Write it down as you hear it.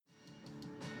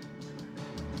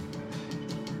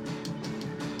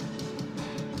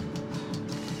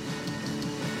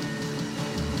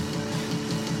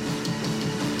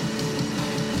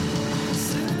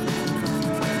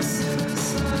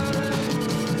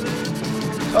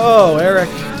Oh,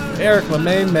 Eric, my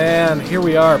main man. Here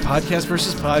we are, podcast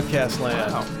versus podcast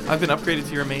land. Wow. I've been upgraded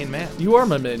to your main man. You are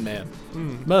my main man.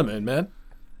 My main man.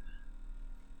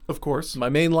 Of course. My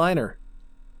main liner.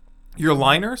 Your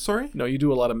liner, sorry? No, you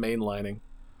do a lot of mainlining,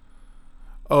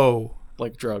 Oh,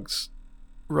 like drugs.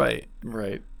 right.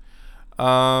 Right.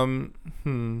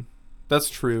 That's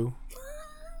true.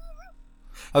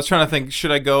 I was trying to think,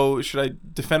 should I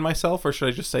defend myself or should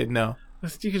I just say no?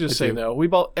 You could just I say do.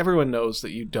 no. Everyone knows that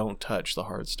you don't touch the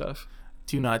hard stuff.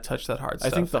 Do not touch that hard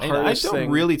stuff. I think the hardest I don't thing...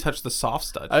 really touch the soft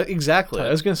stuff. Exactly. I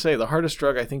was going to say, the hardest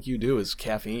drug I think you do is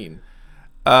caffeine.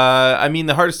 I mean,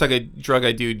 the hardest drug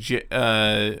I do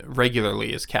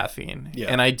regularly is caffeine. Yeah.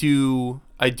 And I do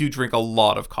drink a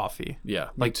lot of coffee. Yeah, me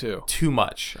Like too. too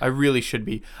much. I really should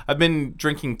be. I've been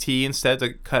drinking tea instead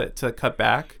to cut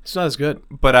back. It's not as good.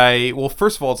 But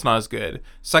first of all, it's not as good.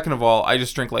 Second of all, I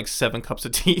just drink like 7 cups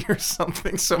of tea or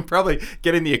something. So I'm probably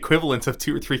getting the equivalent of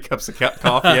 2 or 3 cups of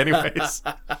coffee anyways.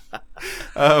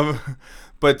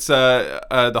 But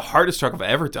the hardest drug I've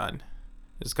ever done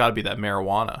has got to be that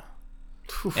marijuana.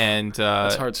 And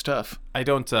That's hard stuff. I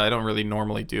don't really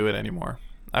normally do it anymore.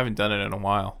 I haven't done it in a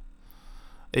while.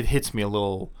 It hits me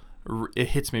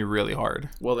really hard.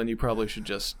 Well, then you probably should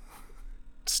just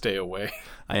stay away.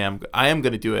 I am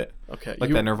going to do it. Okay. Like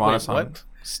that Nirvana wait, song. What?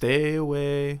 Stay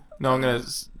away. No, I'm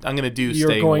gonna do You're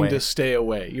stay going away. to stay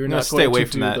away. You're gonna not stay going away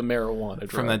to from do that- the marijuana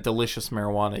drug. From that delicious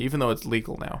marijuana, even though it's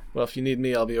legal now. Well, if you need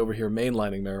me, I'll be over here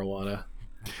mainlining marijuana.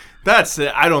 That's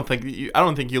it. I don't think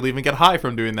you'll even get high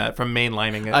from doing that, from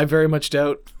mainlining it. I very much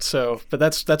doubt so, but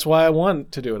that's why I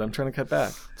want to do it. I'm trying to cut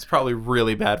back. It's probably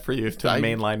really bad for you to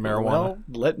mainline marijuana. Well,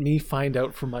 let me find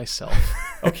out for myself.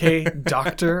 Okay,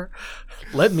 doctor?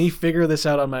 Let me figure this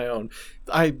out on my own.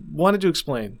 I wanted to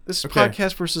explain. This is Okay.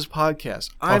 podcast versus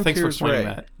podcast. I'm thanks for Piers explaining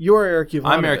Ray. that. You're Eric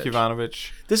Ivanovich. I'm Eric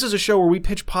Ivanovich. This is a show where we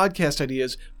pitch podcast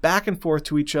ideas back and forth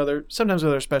to each other, sometimes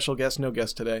with our special guest, no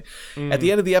guest today. At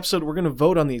the end of the episode, we're going to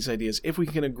vote on these ideas. If we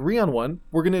can agree on one,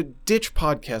 we're going to ditch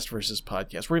podcast versus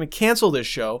podcast. We're going to cancel this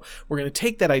show. We're going to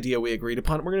take that idea we agreed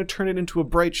upon, and we're going to turn it into a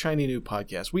bright, shiny new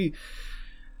podcast. We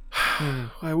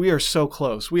are so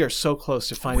close. We are so close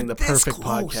to finding the perfect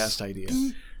podcast idea.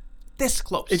 This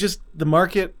close. It's just, the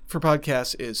market for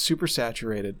podcasts is super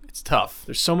saturated. It's tough.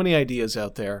 There's so many ideas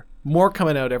out there. More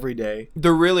coming out every day.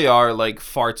 There really are like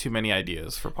far too many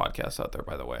ideas for podcasts out there,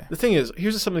 by the way. The thing is,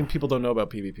 here's something people don't know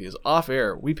about PvP is off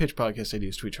air, we pitch podcast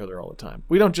ideas to each other all the time.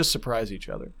 We don't just surprise each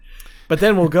other. But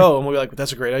then we'll go and we'll be like,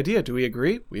 that's a great idea. Do we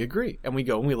agree? We agree. And we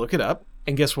go and we look it up.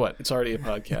 And guess what? It's already a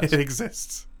podcast. It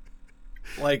exists.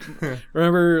 Like,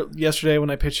 remember yesterday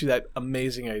when I pitched you that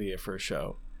amazing idea for a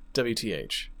show?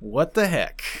 WTH. What the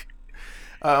heck?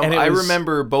 And I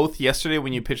remember both yesterday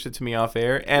when you pitched it to me off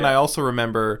air, and I also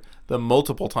remember the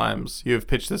multiple times you have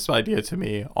pitched this idea to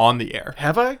me on the air.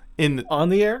 Have I? On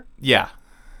the air? Yeah.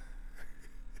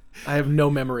 I have no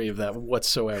memory of that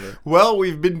whatsoever. Well,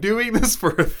 we've been doing this for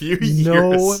a few years.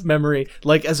 No memory.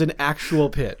 Like as an actual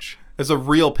pitch. As a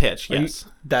real pitch, yes.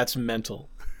 That's mental.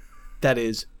 That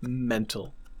is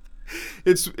mental.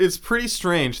 It's pretty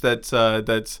strange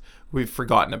that we've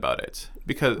forgotten about it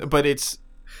but it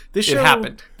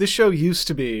happened. This show used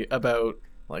to be about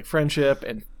like friendship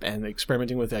and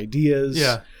experimenting with ideas.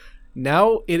 Yeah.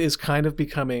 Now it is kind of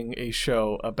becoming a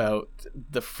show about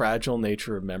the fragile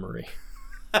nature of memory.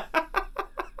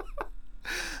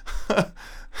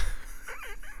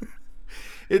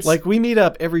 It's like we meet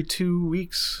up every 2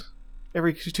 weeks,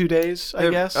 every 2 days, I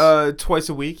guess. Twice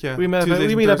a week, yeah. We meet Tuesdays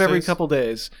up and every Thursdays. couple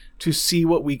days to see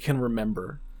what we can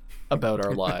remember about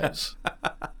our lives.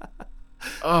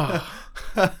 Oh.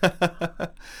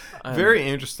 Very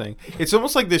interesting. It's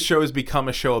almost like this show has become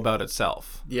a show about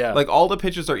itself. Yeah. Like all the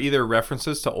pitches are either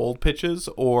references to old pitches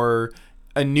or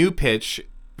a new pitch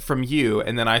from you,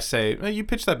 and then I say, oh, you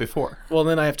pitched that before. Well,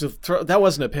 then I have to throw... That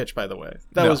wasn't a pitch, by the way.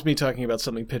 That No. was me talking about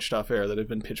something pitched off air that had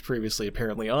been pitched previously,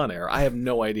 apparently on air. I have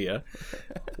no idea.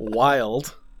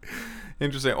 Wild.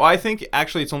 Interesting. Well, I think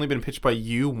actually it's only been pitched by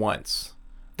you once.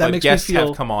 That but makes guests me feel...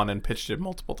 have come on and pitched it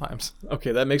multiple times.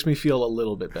 Okay, that makes me feel a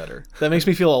little bit better. That makes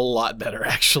me feel a lot better,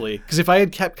 actually. Because if I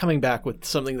had kept coming back with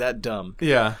something that dumb,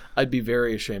 Yeah. I'd be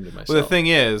very ashamed of myself. Well, the thing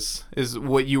is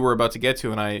what you were about to get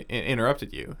to, and I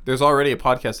interrupted you. There's already a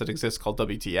podcast that exists called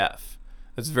WTF.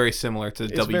 It's very similar to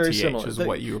It's WTH, very similar. is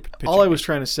what you were pitching. All I was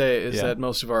trying to say is Yeah. that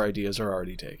most of our ideas are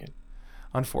already taken.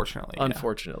 Unfortunately. Yeah.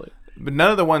 Unfortunately. But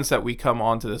none of the ones that we come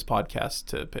onto this podcast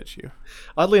to pitch you.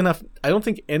 Oddly enough, I don't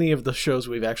think any of the shows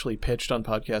we've actually pitched on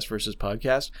Podcast versus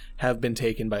Podcast have been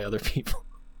taken by other people.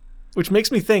 Which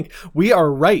makes me think we are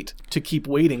right to keep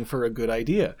waiting for a good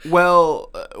idea.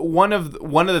 Well, one of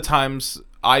the times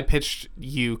I pitched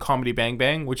you Comedy Bang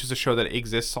Bang, which is a show that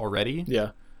exists already.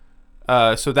 Yeah.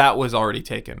 So that was already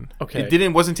taken. Okay.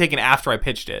 It wasn't taken after I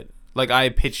pitched it. Like, I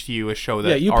pitched you a show that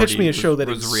Yeah, you pitched me a show that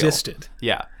was real. existed.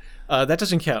 Yeah. That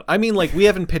doesn't count. I mean, like, we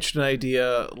haven't pitched an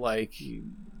idea like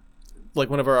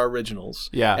one of our originals.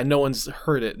 Yeah. And no one's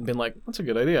heard it and been like, that's a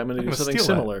good idea. I'm going to do something steal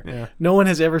similar. that. Yeah. No one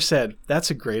has ever said, that's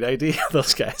a great idea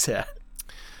those guys had.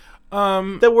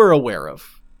 Um, That we're aware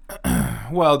of.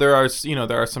 well, there are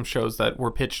some shows that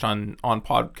were pitched on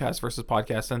Podcast versus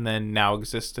Podcast and then now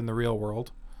exist in the real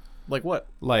world. Like what?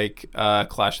 Like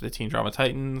Clash of the Teen Drama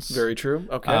Titans. Very true.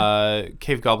 Okay.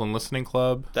 Cave Goblin Listening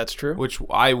Club. That's true. Which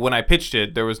when I pitched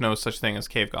it, there was no such thing as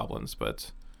Cave Goblins,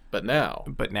 but now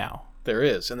there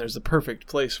is, and there's the perfect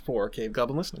place for Cave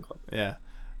Goblin Listening Club. Yeah.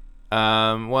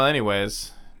 Well,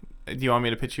 anyways, do you want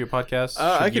me to pitch you a podcast?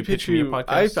 I could pitch you a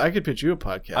podcast. I could pitch you a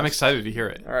podcast. I'm excited to hear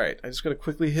it. All right, I just got to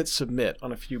quickly hit submit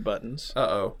on a few buttons.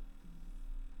 Uh-oh.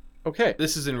 Okay.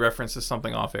 This is in reference to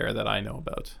something off air that I know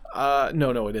about.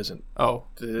 No, it isn't. Oh,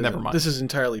 never mind. This is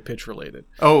entirely pitch related.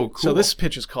 Oh, cool. So this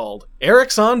pitch is called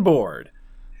Eric's on Board.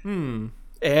 Hmm.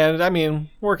 And I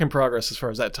mean, work in progress as far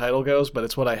as that title goes, but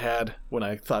it's what I had when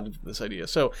I thought of this idea.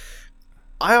 So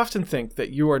I often think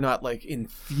that you are not like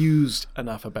enthused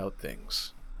enough about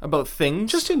things. About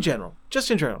things? Just in general.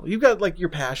 You've got like your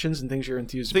passions and things you're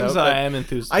enthused about. Things I am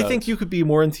enthused I about. think you could be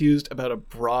more enthused about a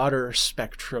broader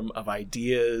spectrum of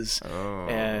ideas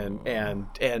and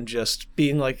just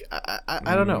being like,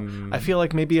 I don't know. I feel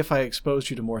like maybe if I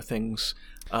exposed you to more things,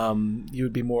 you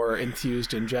would be more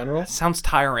enthused in general. Sounds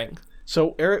tiring.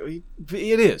 So, Eric,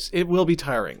 it will be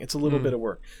tiring. It's a little bit of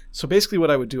work. So basically what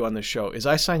I would do on this show is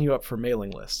I sign you up for mailing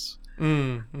lists.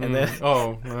 And then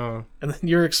and then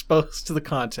you're exposed to the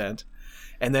content,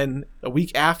 and then a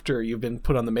week after you've been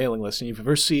put on the mailing list and you've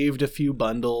received a few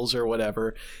bundles or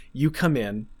whatever, you come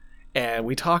in and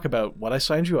we talk about what I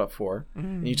signed you up for,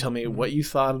 and you tell me what you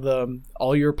thought of them,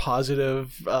 all your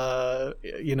positive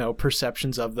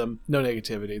perceptions of them. No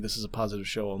negativity, this is a positive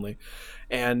show only.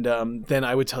 And then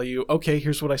I would tell you, okay,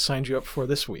 here's what I signed you up for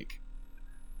this week.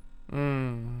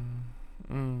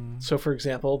 So, for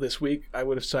example, this week I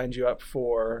would have signed you up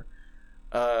for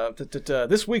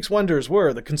this week's wonders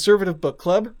were the Conservative Book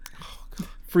Club,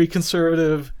 free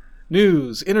conservative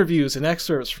news, interviews, and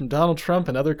excerpts from Donald Trump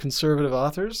and other conservative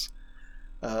authors,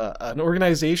 an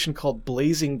organization called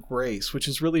Blazing Grace, which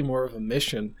is really more of a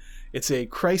mission. It's a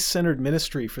Christ-centered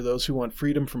ministry for those who want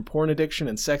freedom from porn addiction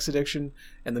and sex addiction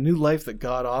and the new life that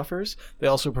God offers. They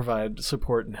also provide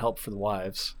support and help for the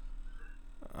wives.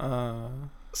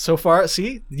 So far,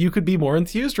 see, you could be more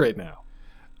enthused right now.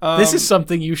 This is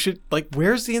something you should, like,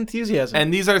 where's the enthusiasm?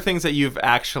 And these are things that you've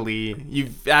actually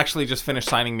just finished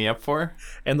signing me up for.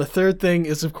 And the third thing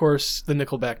is, of course, the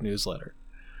Nickelback newsletter,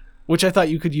 which I thought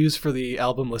you could use for the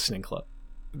album listening club.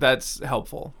 That's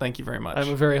helpful. Thank you very much. I'm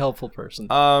a very helpful person.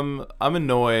 I'm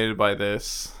annoyed by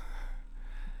this.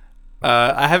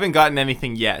 I haven't gotten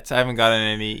anything yet. I haven't gotten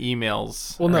any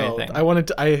emails or anything.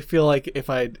 I feel like if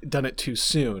I'd done it too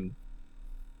soon,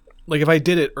 like if I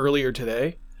did it earlier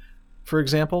today, for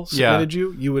example, submitted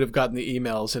you would have gotten the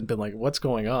emails and been like, what's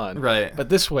going on? Right. But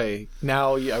this way,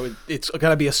 now it's got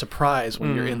to be a surprise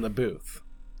when you're in the booth.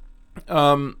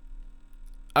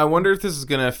 I wonder if this is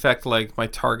going to affect like my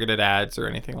targeted ads or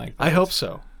anything like that. I hope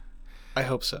so.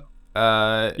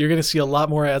 You're going to see a lot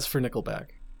more ads for Nickelback.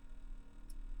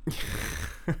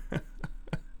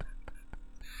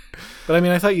 But I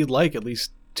mean, I thought you'd like at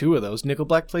least two of those.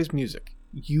 Nickelback plays music.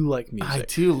 You like music. I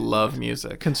do love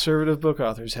music. Conservative book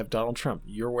authors have Donald Trump.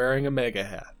 You're wearing a MAGA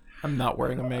hat. I'm not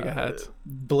wearing a MAGA hat.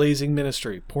 Blazing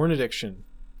ministry. Porn addiction.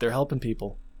 They're helping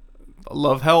people.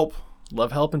 Love help.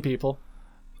 Love helping people.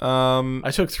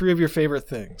 I took 3 of your favorite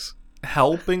things.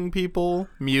 Helping people,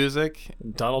 music,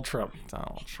 Donald Trump.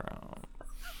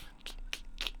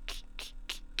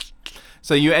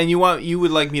 So you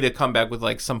would like me to come back with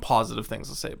like some positive things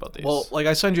to say about these? Well, like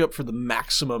I signed you up for the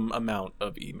maximum amount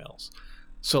of emails.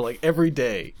 So like every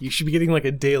day you should be getting like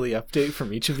a daily update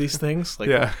from each of these things. Like,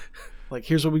 yeah. Like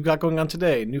here's what we've got going on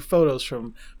today. New photos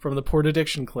from the porn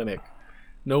addiction clinic.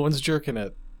 No one's jerking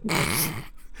it.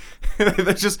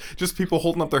 That's just people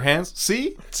holding up their hands.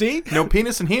 See? No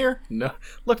penis in here. No,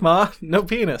 look, Ma, no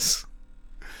penis.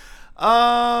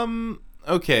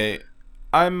 Okay.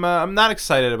 I'm not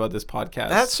excited about this podcast.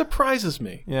 That surprises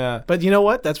me. Yeah. But you know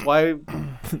what? That's why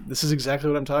this is exactly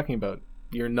what I'm talking about.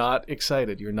 You're not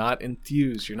excited. You're not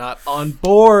enthused. You're not on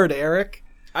board, Eric.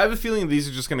 I have a feeling these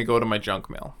are just going to go to my junk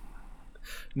mail.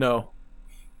 No,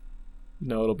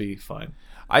 it'll be fine.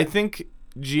 I think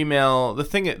Gmail, the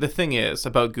thing is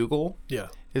about Google,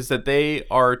 is that they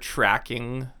are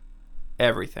tracking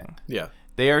everything. Yeah.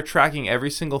 They are tracking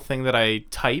every single thing that I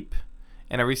type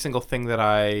and every single thing that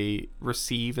I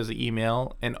receive as an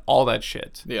email and all that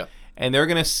shit. Yeah. And they're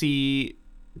going to see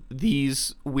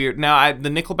these weird... Now, the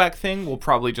Nickelback thing will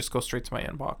probably just go straight to my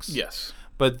inbox. Yes.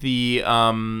 But the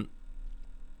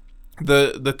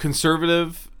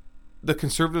conservative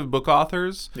book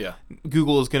authors, Yeah.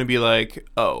 Google is going to be like,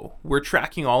 oh, we're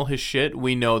tracking all his shit.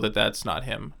 We know that that's not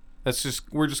him.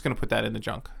 We're just going to put that in the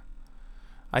junk.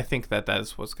 I think that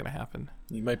is what's going to happen.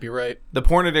 You might be right. The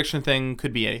porn addiction thing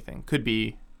could be anything. Could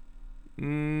be...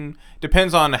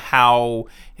 depends on how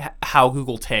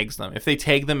Google tags them. If they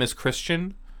tag them as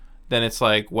Christian, then it's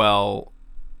like, well,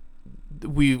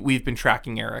 we've been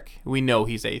tracking Eric. We know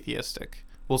he's atheistic.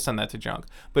 We'll send that to junk.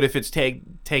 But if it's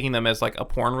tagging them as like a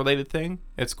porn related thing,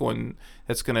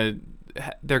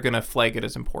 they're gonna flag it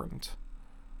as important.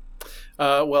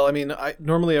 Well, I mean,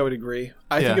 normally I would agree.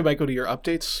 I think it might go to your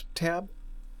updates tab.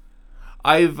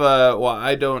 I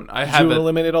haven't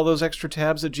eliminated all those extra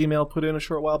tabs that Gmail put in a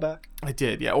short while back? I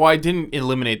did, yeah. Well, I didn't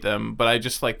eliminate them, but I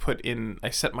just I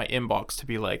set my inbox to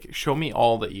be like, show me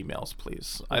all the emails,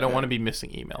 please. I don't want to be missing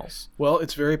emails. Well,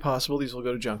 it's very possible these will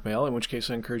go to junk mail, in which case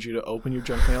I encourage you to open your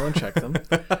junk mail and check them.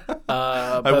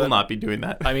 I will not be doing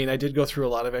that. I mean, I did go through a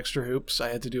lot of extra hoops. I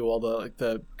had to do all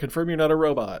the confirm you're not a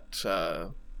robot,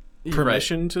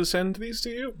 permission to send these to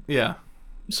you. Yeah.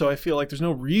 So I feel like there's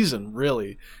no reason,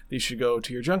 really, these should go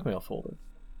to your junk mail folder.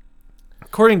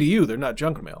 According to you, they're not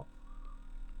junk mail.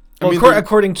 Well,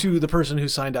 according to the person who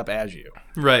signed up as you.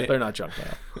 Right. They're not junk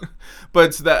mail. But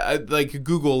it's that,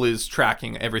 Google is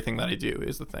tracking everything that I do,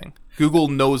 is the thing. Google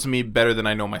knows me better than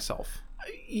I know myself.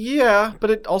 Yeah, but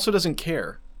it also doesn't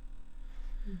care.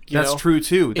 That's true,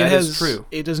 too. That is true.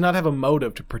 It does not have a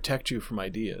motive to protect you from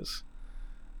ideas.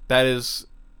 That is...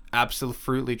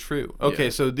 absolutely true. Okay,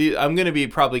 so I'm going to be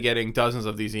probably getting dozens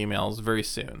of these emails very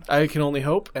soon. I can only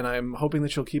hope, and I'm hoping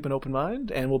that you'll keep an open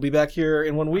mind, and we'll be back here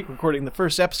in 1 week recording the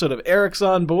first episode of Eric's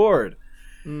on Board.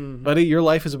 Mm-hmm. Buddy, your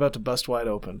life is about to bust wide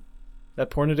open. That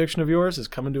porn addiction of yours is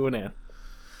coming to an end.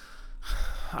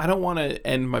 I don't want to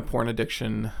end my porn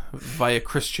addiction via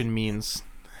Christian means.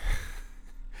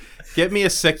 Get me a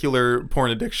secular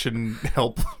porn addiction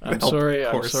help. I'm sorry.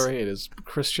 It is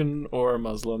Christian or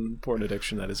Muslim porn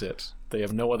addiction. That is it. They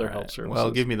have no other help services.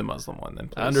 Well, give me the Muslim one then,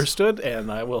 please. Understood,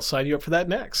 and I will sign you up for that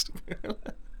next.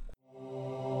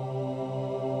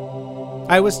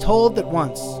 I was told that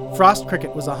once Frost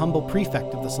Cricket was a humble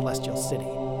prefect of the Celestial City.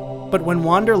 But when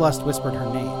Wanderlust whispered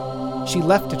her name, she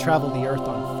left to travel the earth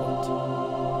on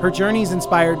foot. Her journeys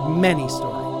inspired many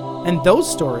stories, and those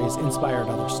stories inspired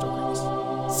other stories.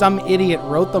 Some idiot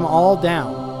wrote them all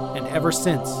down, and ever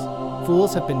since,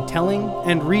 fools have been telling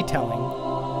and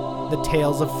retelling the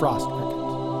tales of Frost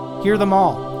Cricket. Hear them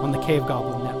all on the Cave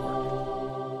Goblin Network.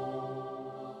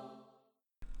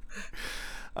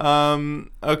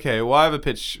 Okay, well, I have a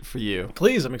pitch for you.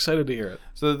 Please, I'm excited to hear it.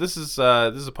 So this is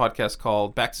a podcast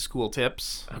called Back to School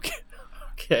Tips.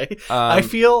 Okay. I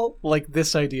feel like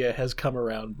this idea has come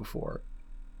around before.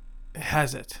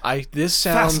 Has it?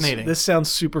 Fascinating. This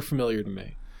sounds super familiar to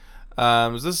me.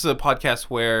 So this is a podcast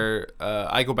where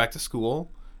I go back to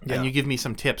school and you give me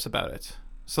some tips about it.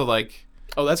 So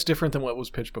oh, that's different than what was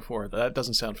pitched before. That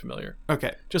doesn't sound familiar.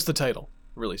 Okay. Just the title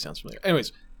really sounds familiar.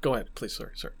 Anyways, go ahead, please,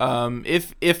 sir.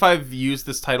 If I've used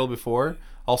this title before,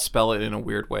 I'll spell it in a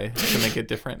weird way to make it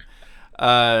different.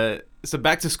 So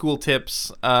back to school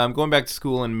tips. I'm going back to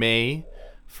school in May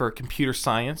for computer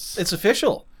science. It's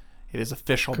official. It is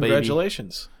official,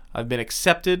 Congratulations. Baby. I've been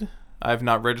accepted. I've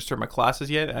not registered my classes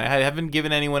yet. I haven't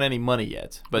given anyone any money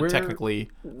yet, but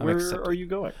technically I'm accepted. Where are you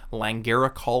going?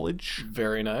 Langara College.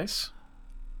 Very nice.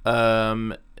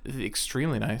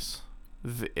 Extremely nice.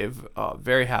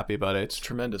 Very happy about it. It's a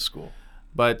tremendous school.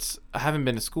 But I haven't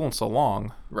been to school in so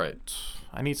long. Right.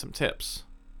 I need some tips.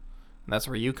 And that's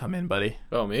where you come in, buddy.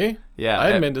 Oh, me?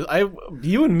 Yeah.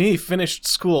 You and me finished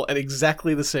school at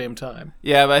exactly the same time.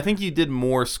 Yeah, but I think you did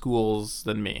more schools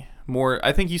than me.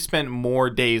 I think you spent more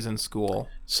days in school.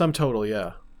 Sum total,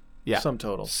 yeah. Yeah. Sum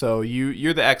total. So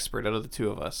you're the expert out of the two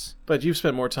of us. But you've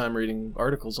spent more time reading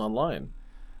articles online.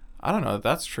 I don't know if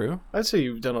that's true. I'd say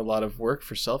you've done a lot of work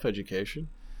for self-education.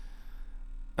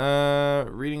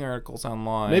 Reading articles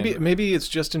online. Maybe it's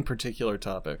just in particular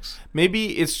topics.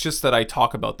 Maybe it's just that I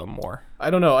talk about them more. I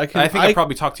don't know. I think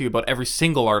probably talk to you about every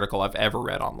single article I've ever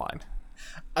read online.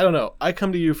 I don't know. I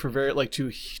come to you for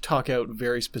to talk out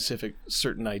very specific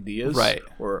certain ideas, right?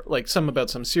 Or some about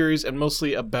some series, and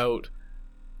mostly about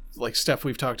stuff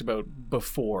we've talked about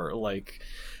before, like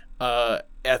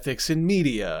ethics in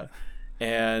media,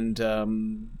 and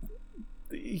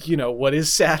what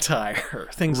is satire,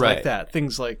 things like that.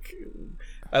 Things like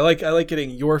I like getting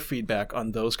your feedback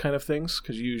on those kind of things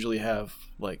because you usually have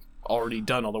like already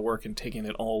done all the work and taken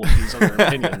in all of these other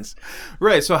opinions.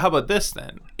 Right. So how about this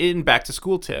then? In back to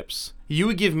school tips, you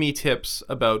would give me tips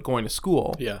about going to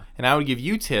school. Yeah. And I would give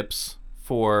you tips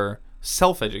for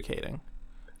self-educating.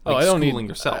 Like I don't schooling need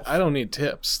yourself. I don't need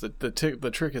tips. The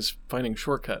trick is finding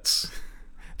shortcuts.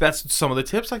 That's some of the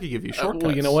tips I could give you. Shortcuts.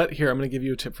 Well, you know what? Here, I'm going to give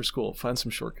you a tip for school. Find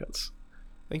some shortcuts.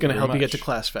 Thank Going to very help you get to much.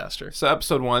 class faster. So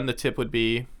episode 1, the tip would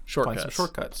be Shortcuts. find some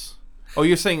shortcuts. Oh,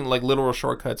 you're saying like literal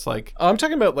shortcuts, like I'm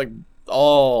talking about like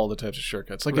all the types of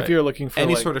shortcuts. Like Right. if you're looking for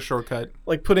any like, sort of shortcut.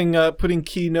 like putting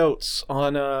key notes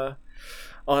on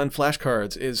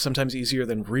flashcards is sometimes easier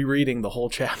than rereading the whole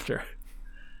chapter.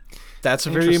 That's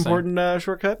a very Interesting. important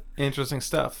shortcut. Interesting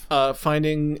stuff.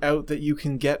 Finding out that you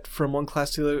can get from one class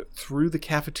to the other through the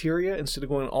cafeteria instead of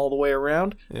going all the way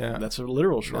around. Yeah. That's a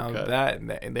literal Now shortcut.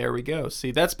 there we go. See,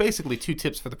 that's basically 2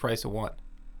 tips for the price of 1.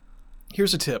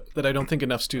 Here's a tip that I don't think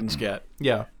enough students get.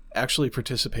 Yeah. Actually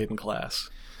participate in class.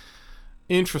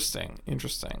 Interesting.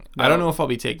 No. I don't know if I'll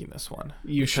be taking this one.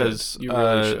 You because, should. You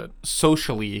really should.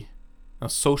 Socially,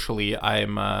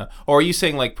 I'm. Or are you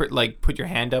saying like put your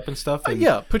hand up and stuff? And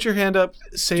Yeah, put your hand up,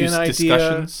 say Do an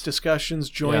idea, discussions?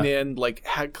 join Yeah. in, like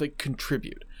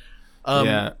contribute.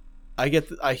 Yeah.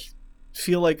 I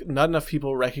feel like not enough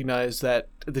people recognize that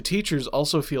the teachers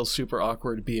also feel super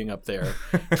awkward being up there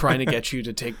trying to get you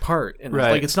to take part. And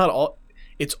Right. like it's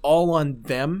all on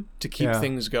them to keep Yeah.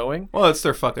 things going. Well, it's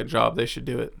their fucking job. They should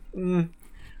do it.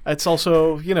 It's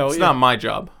also, It's not my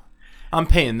job. I'm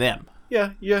paying them.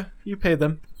 Yeah, you pay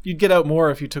them. You'd get out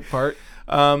more if you took part.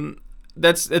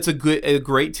 That's a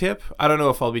great tip. I don't know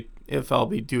if I'll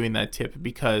be doing that tip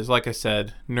because, like I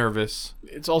said, nervous,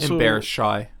 It's also embarrassed,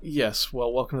 shy. Yes,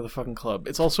 well, welcome to the fucking club.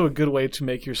 It's also a good way to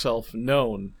make yourself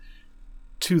known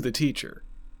to the teacher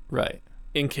Right.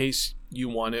 in case you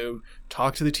want to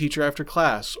talk to the teacher after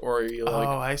class, or you like,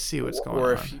 Oh, I see what's going on.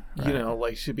 or if Right. you know,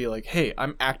 like to be like, hey,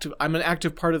 I'm an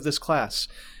active part of this class.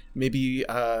 Maybe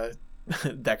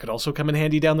that could also come in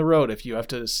handy down the road if you have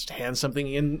to hand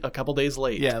something in a couple days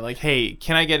late. Yeah, like, hey,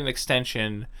 can I get an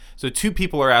extension? So 2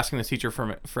 people are asking the teacher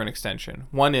for an extension.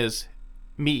 One is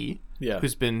me, Yeah.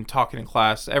 who's been talking in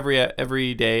class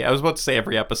every day. I was about to say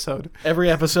every episode. Every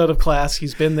episode of class,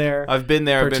 he's been there. I've been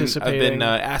there. I've been Participating.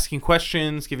 asking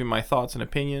questions, giving my thoughts and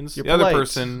opinions. You're the other polite.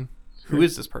 person, who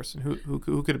is this person? Who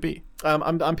could it be?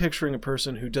 I'm picturing a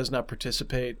person who does not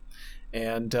participate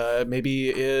and maybe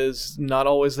is not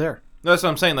always there. That's what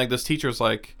I'm saying. Like, this teacher's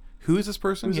like, who is this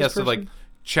person? Who's He this has to like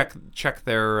check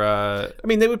their. I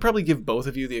mean, they would probably give both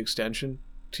of you the extension.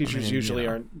 Teachers mean, usually yeah.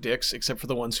 aren't dicks, except for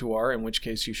the ones who are, in which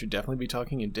case you should definitely be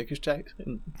talking in dickish tag.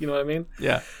 You know what I mean?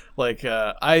 Yeah. Like,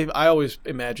 I always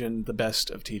imagine the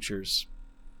best of teachers,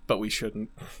 but we shouldn't.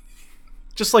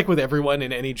 Just like with everyone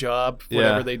in any job,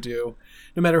 whatever Yeah. they do,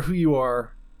 no matter who you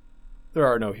are, there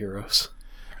are no heroes.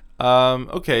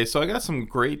 Okay, so I got some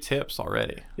great tips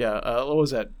already. Yeah, what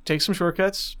was that? Take some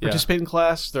shortcuts, Yeah. participate in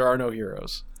class, there are no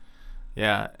heroes.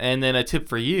 Yeah, and then a tip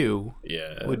for you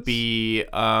Yeah. would be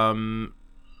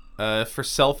for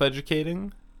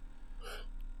self-educating.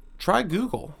 Try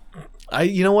Google.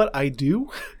 You know what? I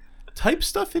do. Type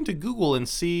stuff into Google and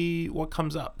see what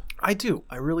comes up. I do.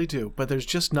 I really do. But there's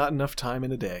just not enough time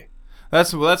in a day.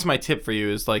 That's my tip for you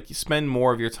is like you spend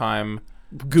more of your time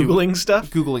Googling stuff?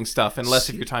 Googling stuff and less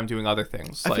of your time doing other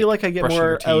things. I feel like I get brushing your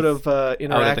more teeth, out of out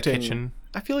interacting. of the kitchen.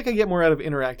 I feel like I get more out of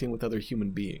interacting with other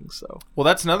human beings, though. Well,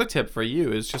 that's another tip for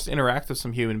you is just interact with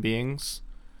some human beings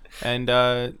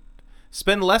and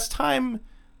spend less time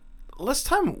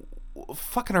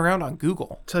fucking around on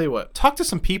Google. Tell you what. Talk to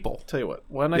some people.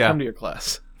 Why don't I Yeah. come to your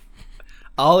class?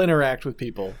 I'll interact with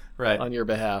people Right. on your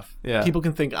behalf. Yeah. People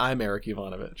can think I'm Eric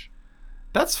Ivanovich.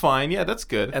 That's fine. Yeah, that's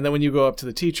good. And then when you go up to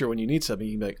the teacher when you need something,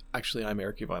 you can be like, actually, I'm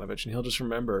Eric Ivanovich. And he'll just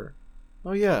remember,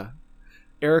 oh, yeah,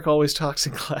 Eric always talks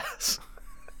in class.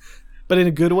 But in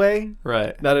a good way,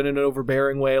 Right. not in an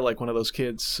overbearing way, like one of those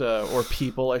kids, or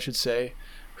people, I should say,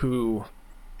 who,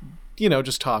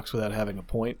 just talks without having a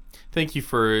point. Thank you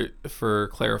for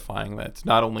clarifying that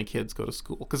not only kids go to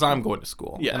school, because I'm going to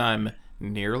school, Yeah. and I'm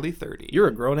nearly 30. You're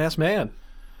a grown-ass man.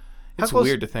 It's close-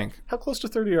 weird to think. How close to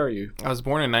 30 are you? I was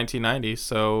born in 1990,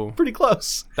 so Pretty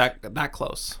close. that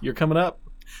close. You're coming up.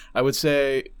 I would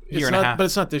say it's Year and a not, half. but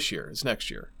it's not this year. It's next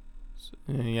year.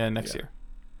 Yeah, next Yeah. year.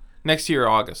 Next year,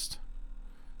 August.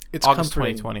 It's August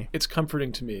comforting. 2020. It's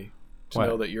comforting to me to What?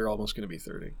 know that you're almost going to be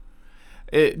 30.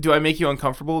 Do I make you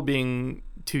uncomfortable being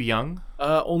too young?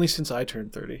 Only since I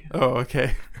turned 30. Oh,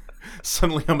 okay.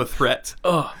 Suddenly I'm a threat.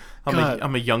 Oh, God.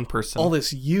 I'm a young person. All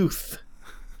this youth.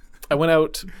 I went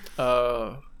out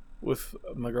with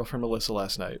my girlfriend Melissa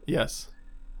last night. Yes.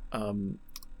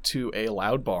 to a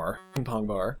loud bar, ping pong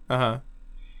bar, and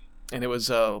it was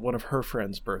one of her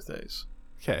friends' birthdays.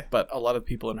 Okay. But a lot of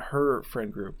people in her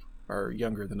friend group are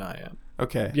younger than I am.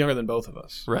 Okay. Younger than both of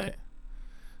us. Right.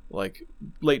 Like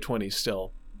late 20s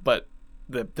still, but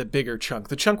the bigger chunk,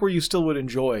 the chunk where you still would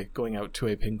enjoy going out to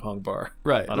a ping pong bar,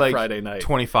 right, on like a Friday night,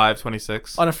 25,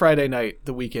 26, on a Friday night,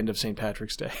 the weekend of St.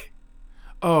 Patrick's Day.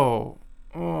 Oh,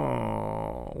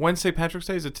 when's St. Patrick's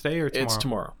Day? Is it today or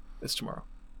tomorrow? It's tomorrow.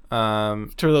 To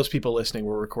those people listening,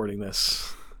 we're recording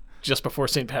this just before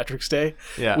St. Patrick's Day.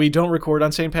 Yeah. We don't record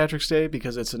on St. Patrick's Day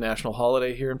because it's a national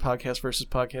holiday here in Podcast versus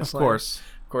Podcast Land. Of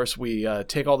course, we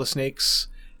take all the snakes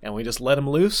and we just let them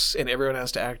loose, and everyone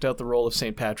has to act out the role of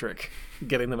St. Patrick,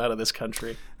 getting them out of this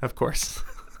country. Of course.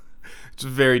 It's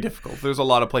very difficult. There's a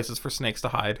lot of places for snakes to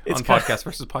hide on Podcast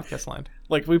versus Podcast Land.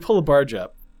 Like, we pull a barge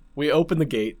up. We open the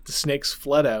gate. The snakes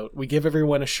flood out. We give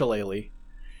everyone a shillelagh.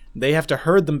 They have to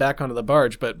herd them back onto the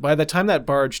barge, but by the time that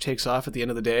barge takes off at the end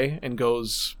of the day and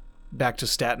goes back to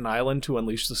Staten Island to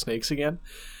unleash the snakes again,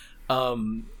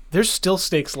 there's still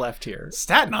snakes left here.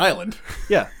 Staten Island?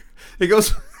 Yeah. It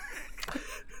goes...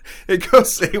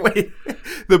 Wait,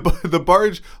 the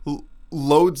barge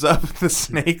loads up the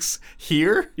snakes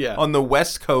here? Yeah. On the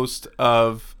west coast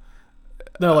of...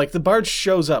 No, like, the barge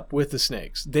shows up with the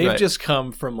snakes. They've just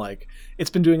come from, like... It's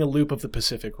been doing a loop of the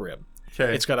Pacific Rim.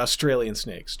 Okay. It's got Australian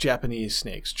snakes, Japanese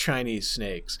snakes, Chinese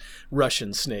snakes,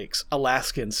 Russian snakes,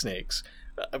 Alaskan snakes,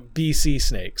 BC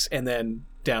snakes, and then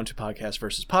down to Podcast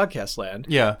versus Podcast Land.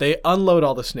 Yeah. They unload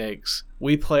all the snakes.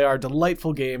 We play our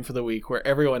delightful game for the week where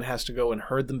everyone has to go and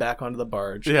herd them back onto the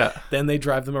barge. Yeah. Then they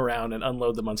drive them around and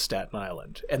unload them on Staten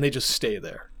Island. And they just stay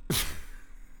there.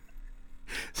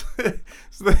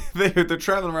 So they're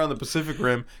traveling around the Pacific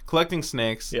Rim collecting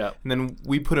snakes, Yeah. and then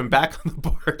we put them back on the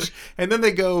barge, and then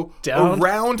they go Down?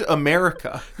 around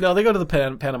America. No, they go to the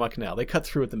Panama Canal. They cut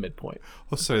through at the midpoint.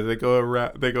 Oh, sorry, they go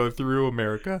around. They go through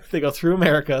America. They go through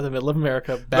America, the middle of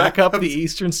America, back up the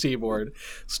eastern seaboard,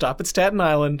 stop at Staten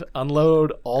Island,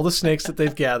 unload all the snakes that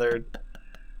they've gathered,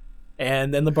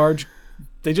 and then the barge,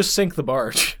 they just sink the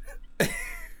barge.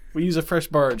 We use a fresh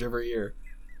barge every year.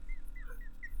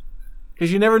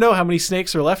 Because you never know how many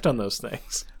snakes are left on those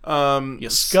things. You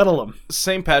scuttle them.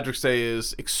 St. Patrick's Day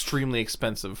is extremely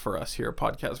expensive for us here at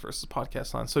Podcast versus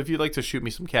Podcast Land. So if you'd like to shoot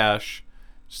me some cash,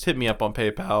 just hit me up on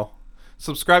PayPal.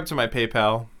 Subscribe to my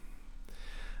PayPal.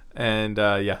 And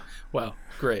yeah. Wow,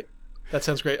 great. That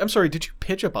sounds great. I'm sorry, did you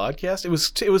pitch a podcast? It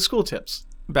was school tips.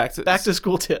 Back to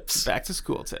school tips. Back to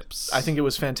school tips. I think it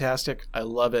was fantastic. I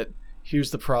love it.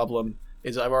 Here's the problem.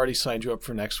 Is I've already signed you up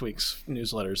for next week's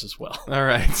newsletters as well. All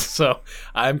right. So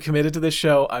I'm committed to this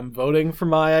show. I'm voting for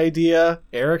my idea.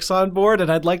 Eric's on board,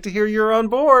 and I'd like to hear you're on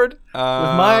board with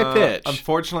my pitch.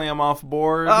 Unfortunately, I'm off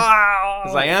board.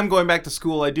 Because I am going back to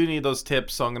school. I do need those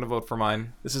tips, so I'm going to vote for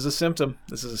mine. This is a symptom.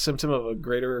 This is a symptom of a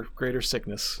greater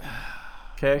sickness.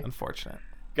 Okay? Unfortunate.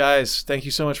 Guys, thank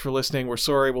you so much for listening. We're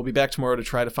sorry. We'll be back tomorrow to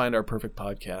try to find our perfect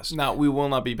podcast. No, we will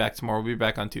not be back tomorrow. We'll be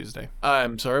back on Tuesday.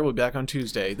 I'm sorry. We'll be back on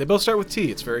Tuesday. They both start with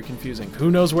T. It's very confusing. Who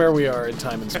knows where we are in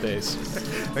time and space?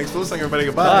 Thanks for listening, everybody.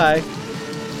 Goodbye. Bye.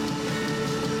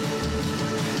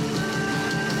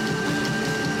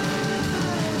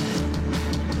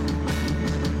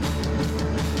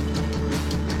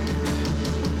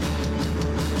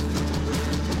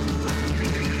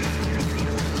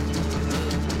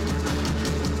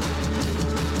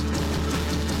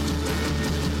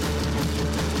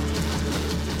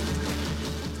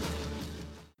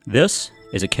 This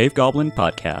is a Cave Goblin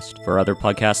podcast. For other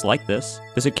podcasts like this,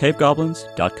 visit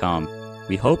cavegoblins.com.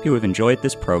 We hope you have enjoyed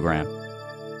this program.